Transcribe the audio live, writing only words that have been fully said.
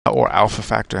or alpha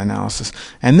factor analysis.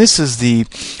 And this is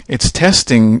it's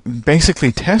testing,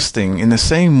 basically testing in the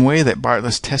same way that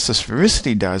Bartlett's test of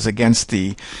sphericity does against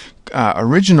the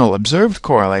original observed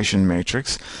correlation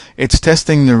matrix. It's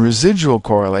testing the residual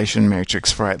correlation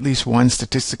matrix for at least one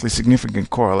statistically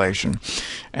significant correlation.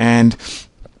 And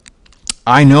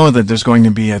I know that there's going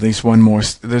to be at least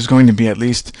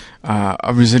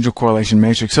a residual correlation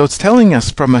matrix. So it's telling us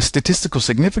from a statistical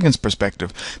significance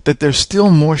perspective that there's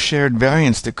still more shared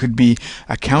variance that could be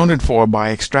accounted for by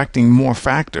extracting more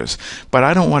factors. But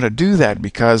I don't want to do that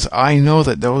because I know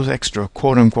that those extra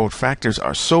quote-unquote factors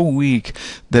are so weak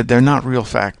that they're not real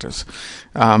factors.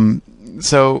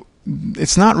 So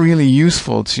it's not really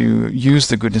useful to use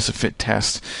the goodness of fit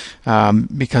test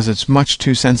because it's much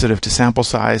too sensitive to sample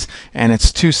size, and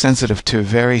it's too sensitive to to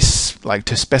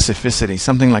specificity,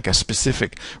 something like a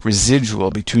specific residual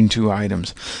between two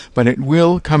items. But it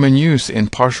will come in use in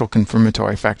partial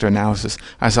confirmatory factor analysis,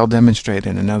 as I'll demonstrate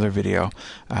in another video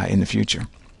in the future.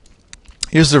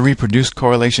 Here's the reproduced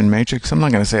correlation matrix. I'm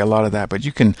not going to say a lot of that, but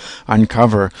you can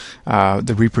uncover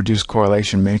the reproduced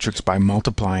correlation matrix by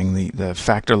multiplying the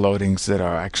factor loadings that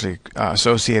are actually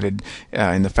associated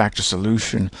in the factor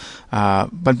solution.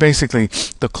 But basically,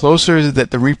 the closer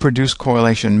that the reproduced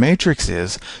correlation matrix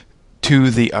is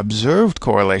to the observed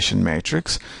correlation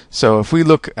matrix. So if we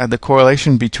look at the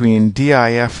correlation between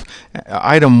DIF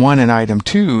item 1 and item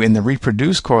 2 in the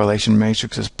reproduced correlation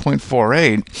matrix is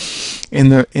 0.48, in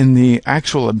the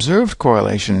actual observed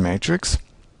correlation matrix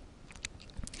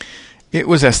it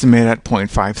was estimated at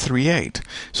 0.538.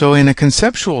 So in a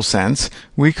conceptual sense,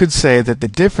 we could say that the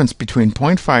difference between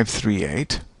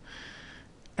 0.538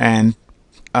 and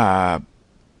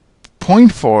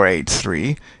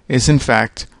 0.483 is in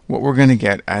fact what we're going to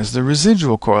get as the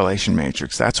residual correlation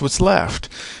matrix. That's what's left.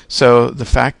 So the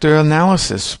factor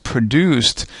analysis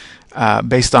produced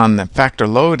based on the factor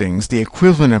loadings the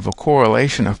equivalent of a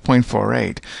correlation of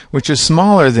 0.48, which is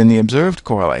smaller than the observed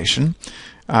correlation,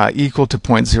 equal to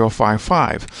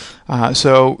 0.055.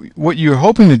 So what you're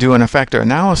hoping to do in a factor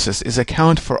analysis is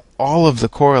account for all of the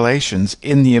correlations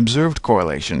in the observed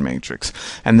correlation matrix.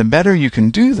 And the better you can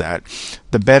do that,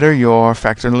 the better your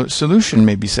factor solution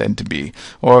may be said to be,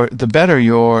 or the better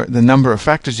the number of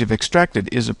factors you've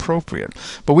extracted is appropriate.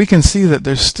 But we can see that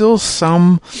there's still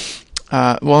some,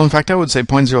 well, in fact, I would say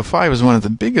 0.05 is one of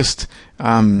the biggest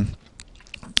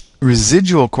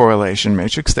residual correlation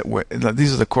matrix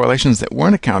these are the correlations that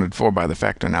weren't accounted for by the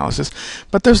factor analysis,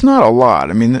 but there's not a lot.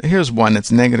 I mean, here's one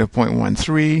that's negative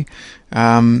 0.13.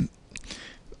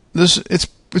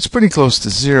 It's pretty close to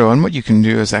 0, and what you can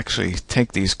do is actually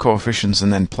take these coefficients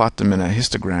and then plot them in a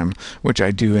histogram, which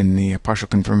I do in the partial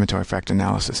confirmatory factor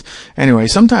analysis. Anyway,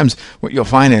 sometimes what you'll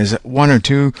find is 1 or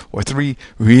 2 or 3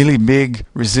 really big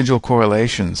residual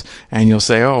correlations, and you'll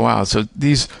say, oh wow, so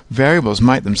these variables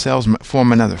might themselves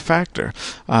form another factor,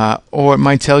 or it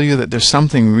might tell you that there's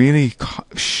something really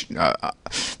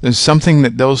there's something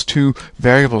that those two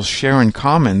variables share in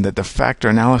common that the factor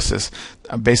analysis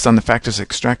based on the factors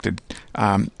extracted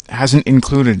hasn't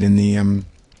included in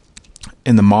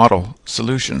the model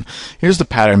solution. Here's the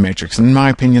pattern matrix. In my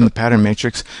opinion, the pattern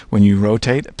matrix, when you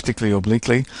rotate, particularly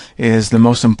obliquely, is the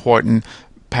most important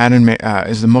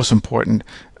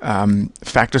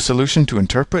factor solution to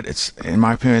interpret. In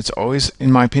my opinion, it's always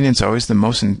the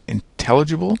most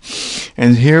intelligible.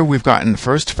 And here we've gotten the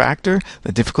first factor,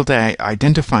 the difficulty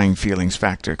identifying feelings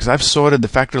factor. Because I've sorted the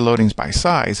factor loadings by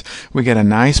size, we get a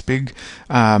nice big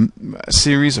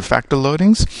series of factor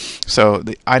loadings. So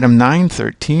the item 9,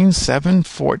 13, 7,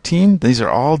 14, these are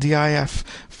all DIF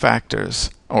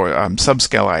factors or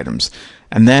subscale items.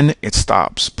 And then it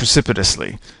stops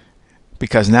precipitously,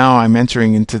 because now I'm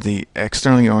entering into the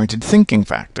externally oriented thinking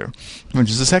factor, which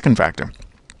is the second factor.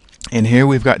 And here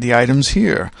we've got the items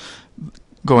here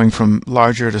going from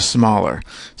larger to smaller.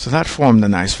 So that formed a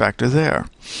nice factor there.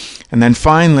 And then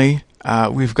finally,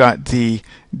 we've got the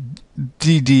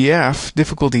DDF,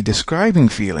 difficulty describing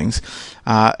feelings,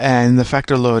 and the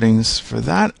factor loadings for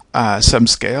that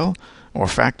subscale or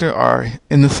factor are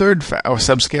in the third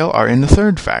subscale are in the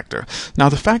third factor. Now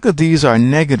the fact that these are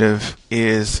negative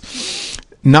is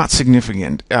not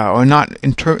significant or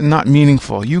not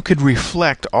meaningful. You could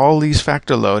reflect all these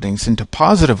factor loadings into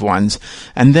positive ones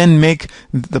and then make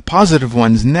the positive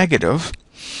ones negative,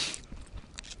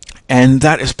 and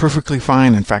that is perfectly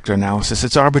fine in factor analysis.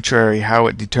 It's arbitrary how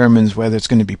it determines whether it's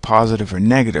going to be positive or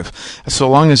negative. So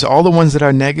long as all the ones that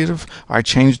are negative are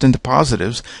changed into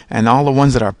positives and all the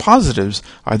ones that are positives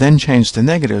are then changed to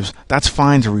negatives, that's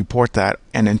fine to report that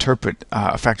and interpret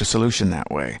a factor solution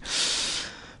that way.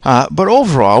 But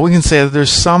overall, we can say that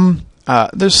there's some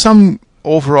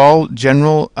overall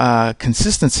general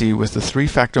consistency with the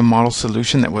three-factor model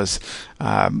solution that was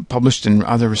published in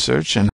other research, and